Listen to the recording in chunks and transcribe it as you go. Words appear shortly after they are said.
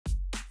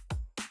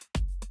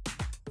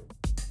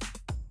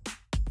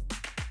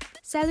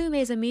Salut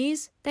mes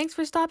amis, thanks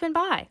for stopping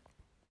by.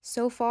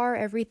 So far,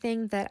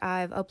 everything that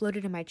I've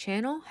uploaded to my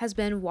channel has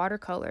been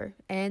watercolor,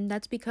 and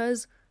that's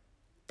because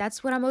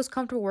that's what I'm most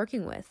comfortable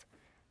working with.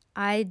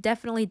 I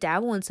definitely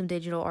dabble in some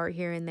digital art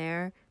here and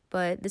there,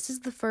 but this is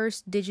the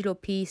first digital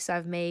piece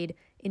I've made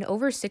in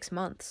over 6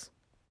 months.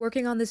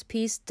 Working on this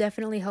piece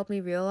definitely helped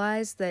me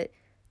realize that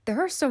there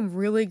are some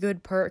really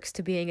good perks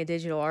to being a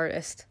digital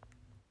artist.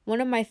 One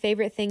of my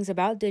favorite things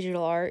about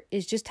digital art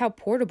is just how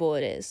portable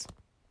it is.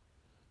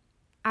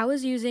 I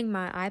was using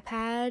my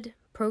iPad,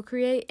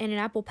 Procreate, and an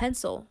Apple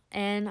Pencil,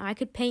 and I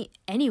could paint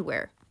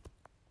anywhere.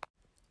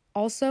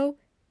 Also,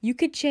 you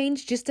could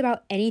change just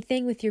about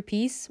anything with your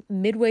piece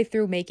midway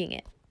through making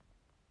it.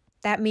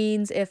 That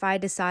means if I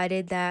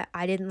decided that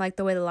I didn't like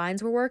the way the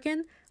lines were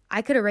working,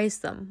 I could erase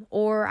them,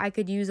 or I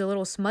could use a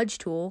little smudge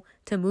tool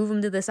to move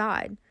them to the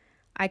side.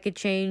 I could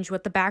change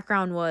what the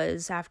background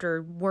was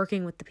after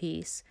working with the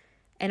piece,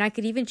 and I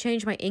could even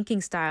change my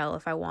inking style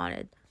if I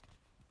wanted.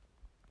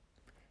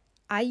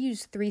 I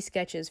used 3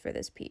 sketches for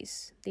this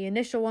piece. The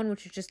initial one,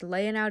 which was just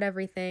laying out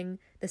everything,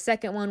 the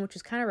second one, which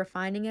was kind of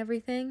refining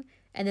everything,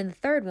 and then the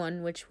third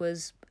one, which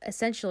was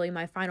essentially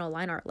my final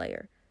line art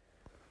layer.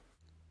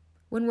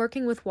 When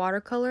working with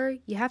watercolor,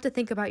 you have to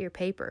think about your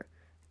paper.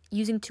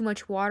 Using too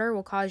much water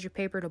will cause your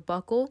paper to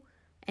buckle,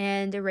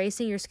 and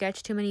erasing your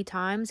sketch too many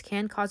times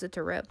can cause it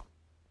to rip.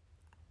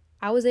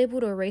 I was able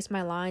to erase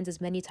my lines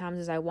as many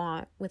times as I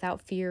want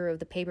without fear of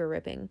the paper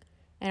ripping,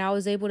 and I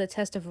was able to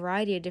test a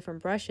variety of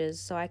different brushes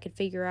so I could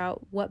figure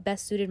out what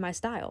best suited my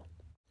style.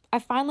 I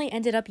finally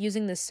ended up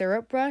using the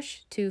syrup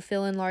brush to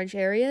fill in large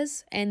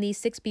areas and the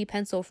 6B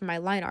pencil for my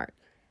line art.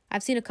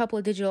 I've seen a couple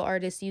of digital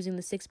artists using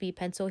the 6B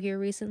pencil here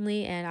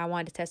recently, and I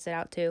wanted to test it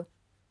out too.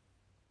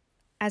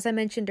 As I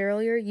mentioned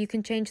earlier, you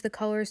can change the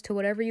colors to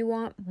whatever you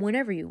want,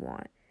 whenever you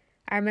want.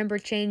 I remember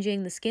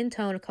changing the skin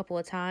tone a couple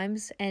of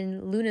times,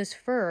 and Luna's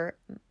fur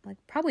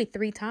probably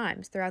 3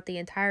 times throughout the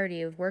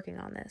entirety of working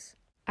on this.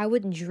 I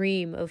wouldn't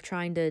dream of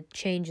trying to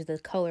change the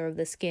color of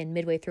the skin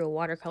midway through a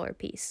watercolor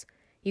piece.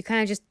 You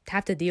kind of just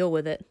have to deal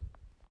with it.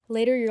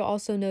 Later, you'll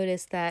also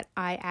notice that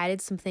I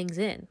added some things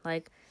in.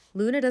 Like,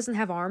 Luna doesn't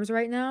have arms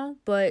right now,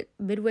 but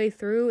midway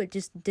through, it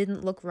just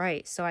didn't look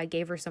right, so I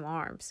gave her some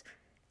arms.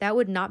 That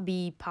would not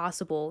be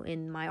possible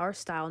in my art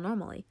style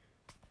normally.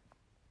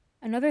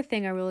 Another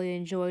thing I really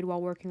enjoyed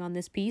while working on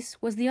this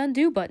piece was the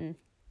undo button.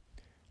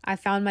 I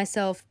found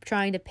myself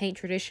trying to paint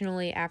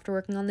traditionally after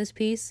working on this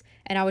piece,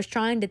 and I was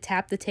trying to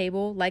tap the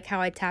table like how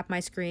I tap my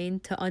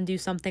screen to undo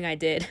something I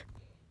did.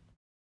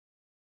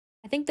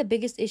 I think the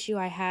biggest issue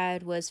I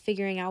had was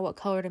figuring out what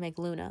color to make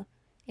Luna.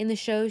 In the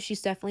show,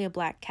 she's definitely a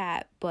black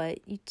cat, but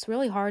it's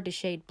really hard to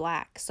shade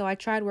black, so I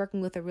tried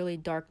working with a really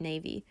dark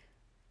navy.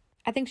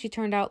 I think she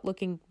turned out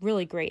looking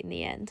really great in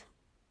the end.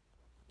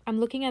 I'm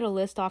looking at a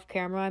list off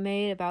camera I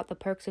made about the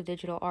perks of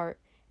digital art,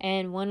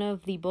 and one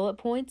of the bullet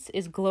points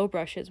is glow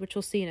brushes, which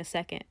we'll see in a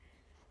second.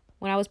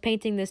 When I was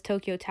painting this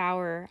Tokyo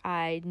Tower,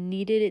 I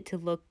needed it to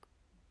look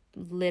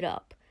lit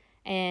up,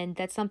 and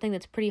that's something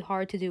that's pretty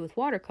hard to do with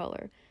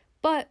watercolor.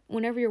 But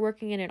whenever you're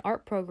working in an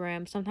art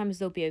program, sometimes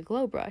there'll be a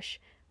glow brush,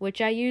 which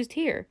I used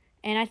here,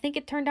 and I think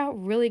it turned out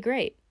really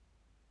great.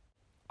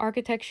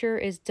 Architecture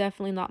is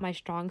definitely not my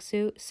strong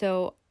suit,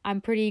 so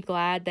I'm pretty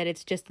glad that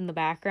it's just in the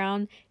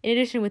background. In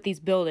addition with these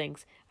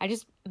buildings, I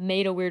just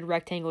made a weird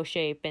rectangle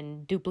shape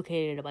and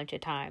duplicated it a bunch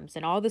of times,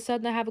 and all of a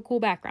sudden I have a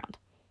cool background.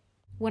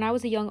 When I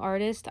was a young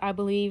artist, I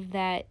believed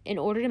that in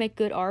order to make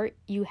good art,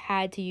 you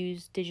had to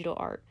use digital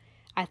art.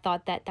 I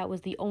thought that that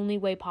was the only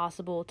way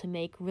possible to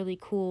make really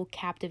cool,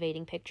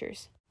 captivating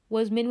pictures.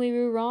 Was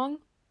Min-Wei-Ru wrong?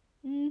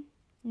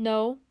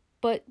 No,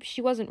 but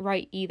she wasn't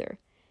right either.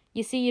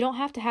 You see, you don't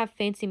have to have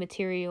fancy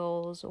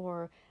materials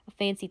or a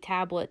fancy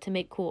tablet to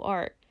make cool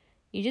art.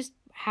 You just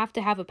have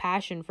to have a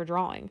passion for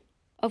drawing.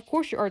 Of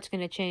course your art's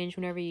going to change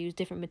whenever you use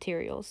different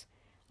materials.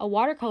 A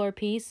watercolor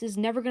piece is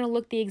never going to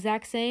look the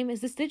exact same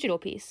as this digital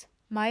piece.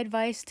 My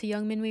advice to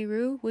young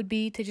Min-Wei-Ru would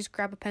be to just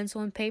grab a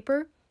pencil and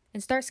paper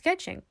and start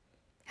sketching.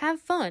 Have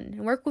fun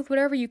and work with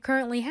whatever you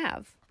currently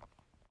have.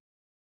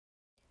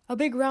 A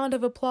big round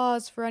of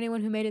applause for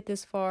anyone who made it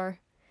this far.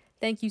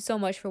 Thank you so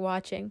much for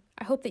watching.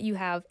 I hope that you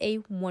have a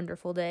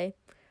wonderful day.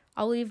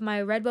 I'll leave my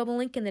Redbubble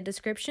link in the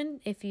description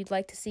if you'd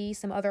like to see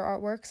some other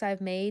artworks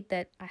I've made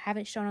that I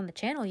haven't shown on the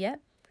channel yet.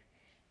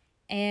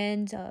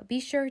 And be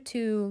sure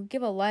to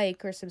give a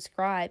like or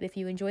subscribe if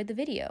you enjoyed the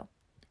video.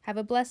 Have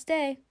a blessed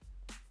day.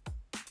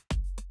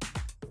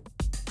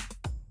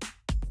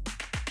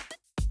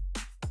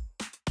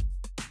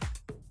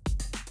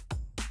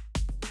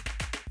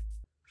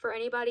 For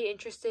anybody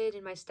interested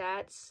in my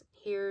stats,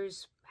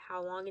 here's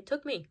how long it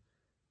took me.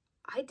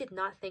 I did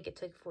not think it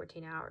took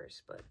 14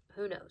 hours, but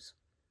who knows.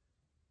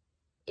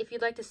 If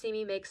you'd like to see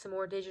me make some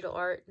more digital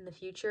art in the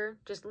future,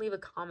 just leave a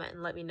comment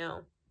and let me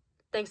know.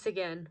 Thanks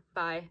again.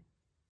 Bye.